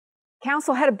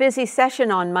Council had a busy session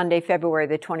on Monday, February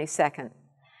the 22nd.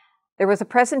 There was a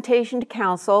presentation to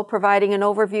Council providing an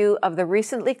overview of the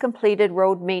recently completed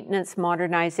Road Maintenance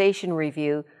Modernization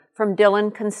Review from Dillon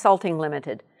Consulting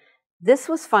Limited. This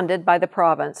was funded by the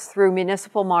province through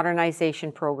Municipal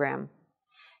Modernization Program.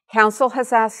 Council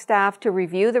has asked staff to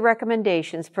review the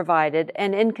recommendations provided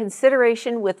and, in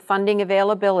consideration with funding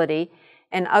availability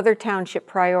and other township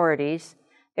priorities,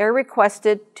 they're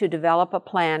requested to develop a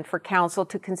plan for Council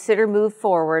to consider move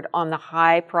forward on the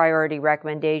high priority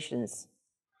recommendations.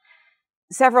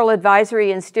 Several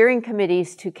advisory and steering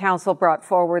committees to Council brought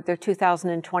forward their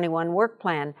 2021 work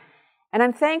plan, and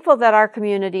I'm thankful that our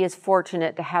community is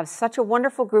fortunate to have such a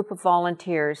wonderful group of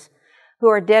volunteers who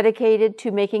are dedicated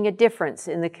to making a difference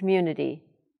in the community.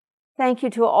 Thank you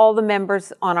to all the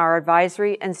members on our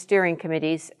advisory and steering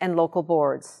committees and local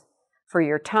boards for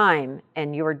your time,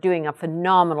 and you're doing a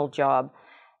phenomenal job.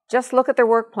 Just look at their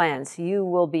work plans. You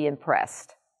will be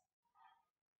impressed.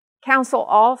 Council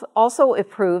also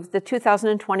approved the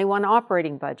 2021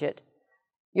 operating budget.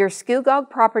 Your Scugog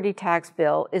property tax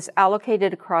bill is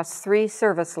allocated across 3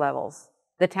 service levels: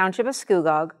 the Township of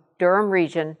Scugog, Durham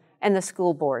Region, and the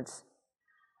school boards.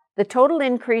 The total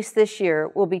increase this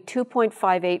year will be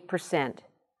 2.58%,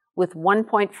 with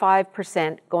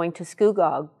 1.5% going to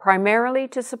Scugog, primarily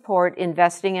to support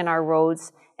investing in our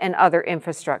roads and other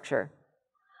infrastructure,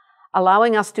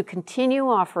 allowing us to continue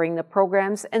offering the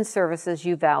programs and services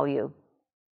you value.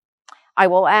 I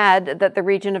will add that the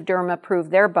Region of Durham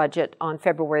approved their budget on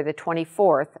February the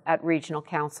 24th at Regional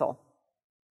Council.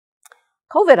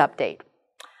 COVID update.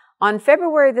 On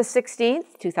February the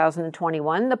 16th,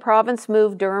 2021, the province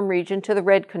moved Durham Region to the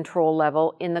red control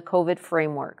level in the COVID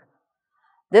framework.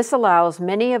 This allows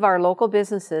many of our local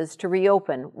businesses to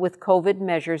reopen with COVID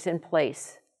measures in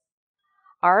place.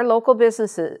 Our local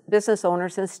business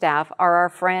owners and staff are our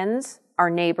friends, our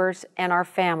neighbors, and our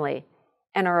family,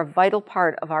 and are a vital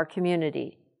part of our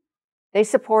community. They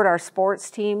support our sports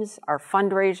teams, our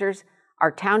fundraisers,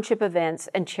 our township events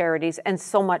and charities, and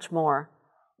so much more.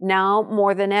 Now,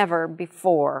 more than ever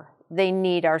before, they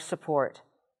need our support.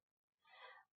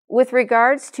 With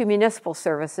regards to municipal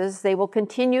services, they will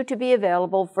continue to be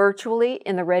available virtually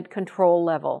in the red control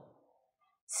level.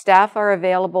 Staff are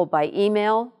available by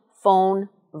email, phone,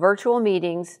 virtual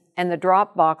meetings, and the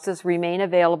drop boxes remain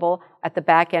available at the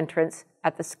back entrance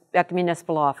at the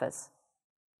municipal office.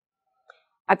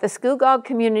 At the Scugog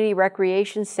Community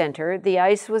Recreation Centre, the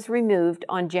ice was removed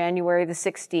on January the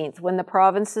 16th when the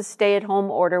province's stay-at-home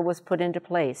order was put into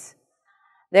place.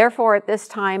 Therefore, at this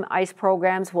time, ice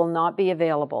programs will not be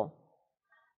available.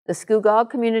 The Scugog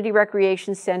Community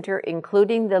Recreation Centre,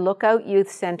 including the Lookout Youth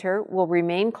Centre, will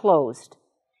remain closed.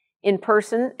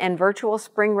 In-person and virtual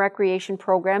spring recreation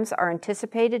programs are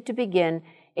anticipated to begin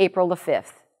April the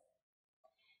 5th.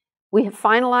 We have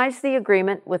finalized the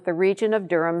agreement with the Region of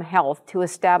Durham Health to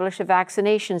establish a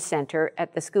vaccination centre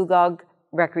at the Scugog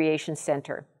Recreation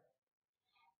Centre.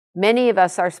 Many of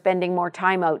us are spending more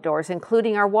time outdoors,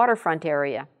 including our waterfront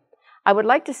area. I would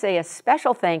like to say a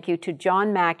special thank you to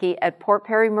John Mackey at Port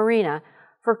Perry Marina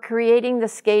for creating the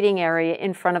skating area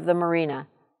in front of the marina.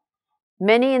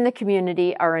 Many in the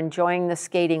community are enjoying the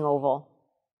skating oval.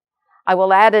 I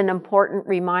will add an important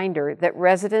reminder that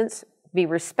residents be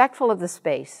respectful of the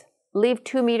space, leave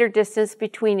 2-meter distance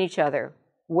between each other,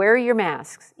 wear your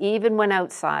masks, even when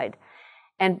outside,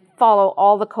 and follow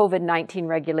all the COVID-19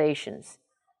 regulations.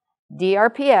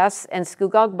 DRPS and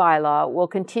Scugog bylaw will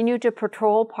continue to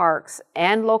patrol parks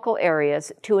and local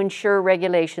areas to ensure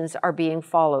regulations are being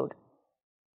followed.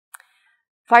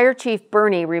 Fire Chief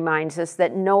Bernie reminds us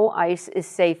that no ice is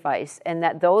safe ice and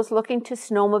that those looking to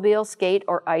snowmobile, skate,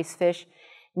 or ice fish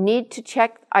need to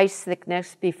check ice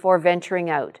thickness before venturing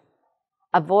out.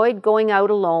 Avoid going out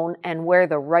alone and wear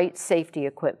the right safety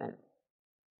equipment.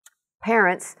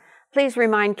 Parents, please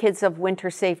remind kids of winter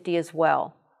safety as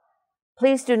well.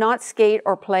 Please do not skate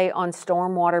or play on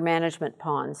stormwater management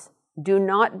ponds. Do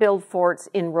not build forts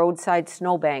in roadside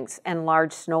snowbanks and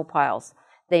large snow piles.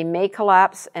 They may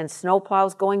collapse and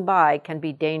snowplows going by can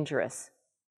be dangerous.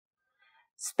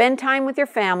 Spend time with your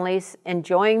families,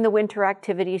 enjoying the winter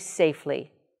activities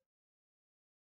safely.